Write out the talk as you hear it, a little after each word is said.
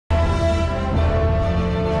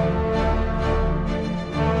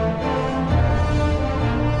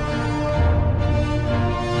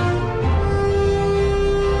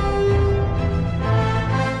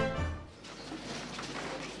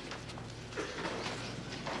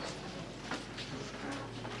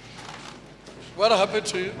What happened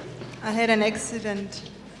to you? I had an accident.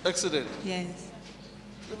 Accident. Yes.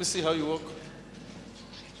 Let me see how you walk.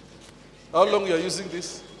 How long you are using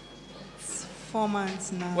this? It's 4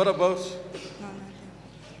 months now. What about? No, nothing.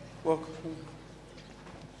 Walk.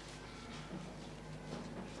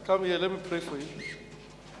 Come here, let me pray for you.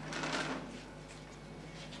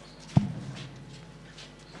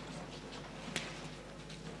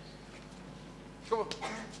 Come on.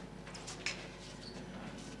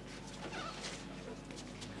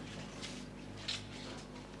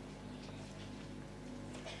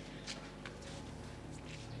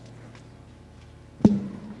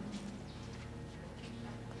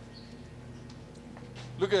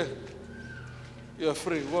 Look at, you are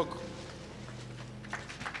free, walk.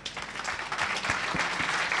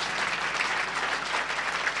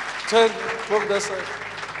 Turn, walk that side.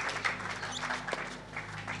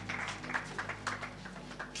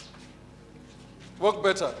 Walk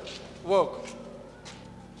better, walk.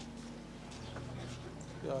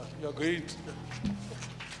 Yeah, you're great.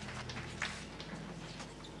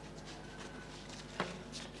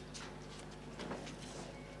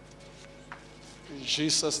 In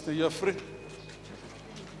Jesus' name, you're free.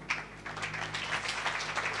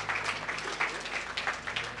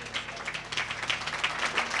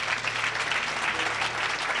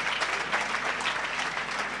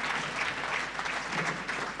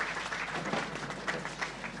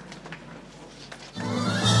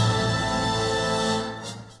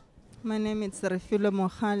 My name is Refilo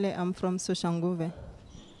Mohale. I'm from Soshanguve.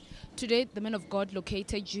 Today, the man of God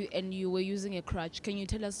located you and you were using a crutch. Can you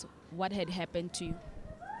tell us what had happened to you?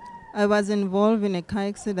 I was involved in a car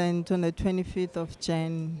accident on the 25th of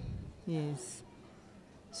Jan. Yes.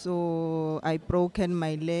 So I broken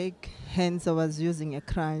my leg, hence I was using a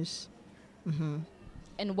crutch.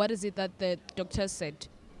 And what is it that the doctor said?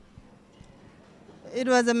 It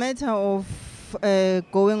was a matter of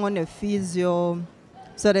going on a physio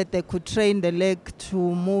so that they could train the leg to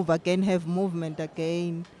move again, have movement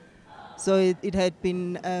again. So it had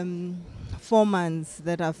been 4 months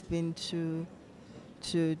that I've been to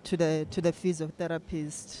the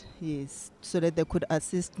physiotherapist, yes, so that they could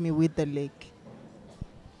assist me with the leg.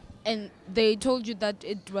 And they told you that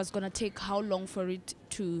it was going to take how long for it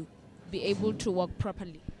to be able to walk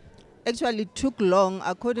properly? Actually, it took long.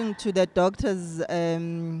 According to the doctor's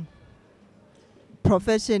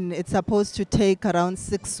profession, it's supposed to take around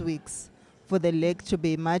 6 weeks for the leg to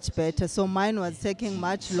be much better. So mine was taking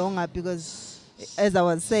much longer because, as I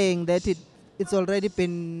was saying, that it's already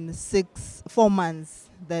been 4 months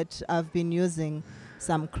that I've been using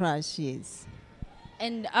some crutch, yes.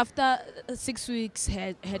 And after 6 weeks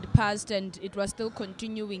had passed and it was still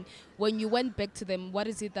continuing, when you went back to them, what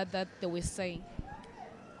is it that they were saying?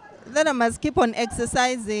 That I must keep on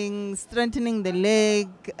exercising, strengthening the leg,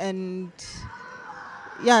 and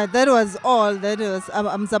yeah, that was all. That was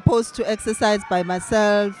I'm supposed to exercise by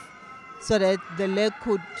myself so that the leg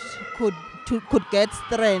could get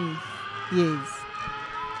strength. Yes.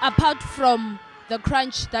 Apart from the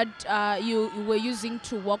crutch that you were using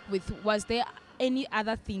to walk with, was there any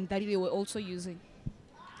other thing that you were also using?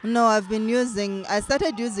 No, I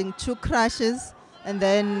started using 2 crutches, and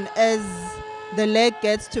then as the leg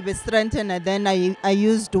gets to be strengthened, and then I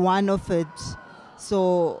used one of it.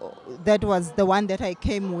 So that was the one that I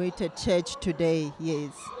came with at church today,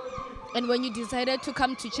 yes. And when you decided to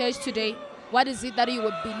come to church today, what is it that you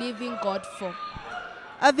were believing God for?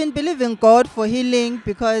 I've been believing God for healing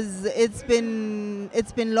because it's been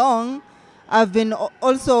long. I've been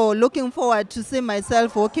also looking forward to see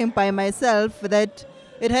myself walking by myself. That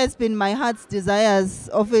it has been my heart's desires,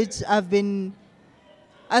 of which I've been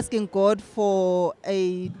asking God for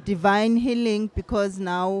a divine healing, because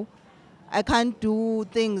now I can't do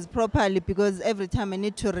things properly because every time I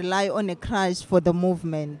need to rely on a crutch for the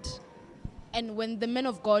movement. And when the man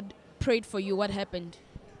of God prayed for you, what happened?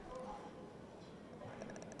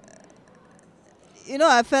 You know,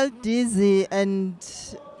 I felt dizzy, and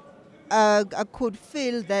I could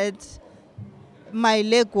feel that my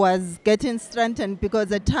leg was getting strengthened, because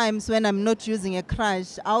at times when I'm not using a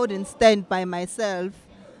crutch, I wouldn't stand by myself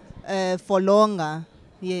for longer.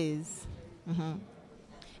 Yes.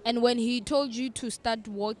 And when he told you to start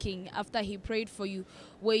walking after he prayed for you,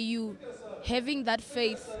 were you having that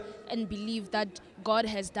faith and believe that God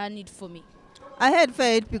has done it for me? I had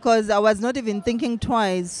faith because I was not even thinking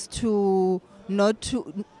twice I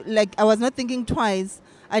was not thinking twice.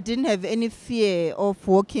 I didn't have any fear of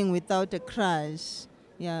walking without a crutch.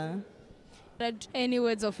 Yeah. Any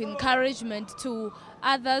words of encouragement to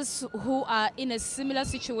others who are in a similar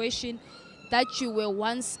situation that you were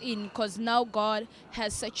once in, because now God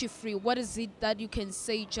has set you free? What is it that you can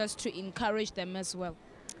say just to encourage them as well?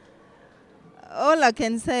 All I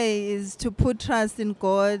can say is to put trust in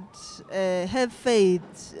God, have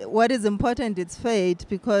faith. What is important is faith,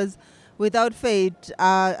 because without faith,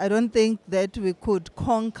 I don't think that we could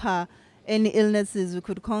conquer any illnesses. We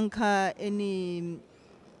could conquer anything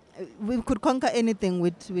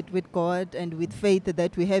with God and with faith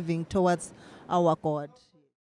that we're having towards our God.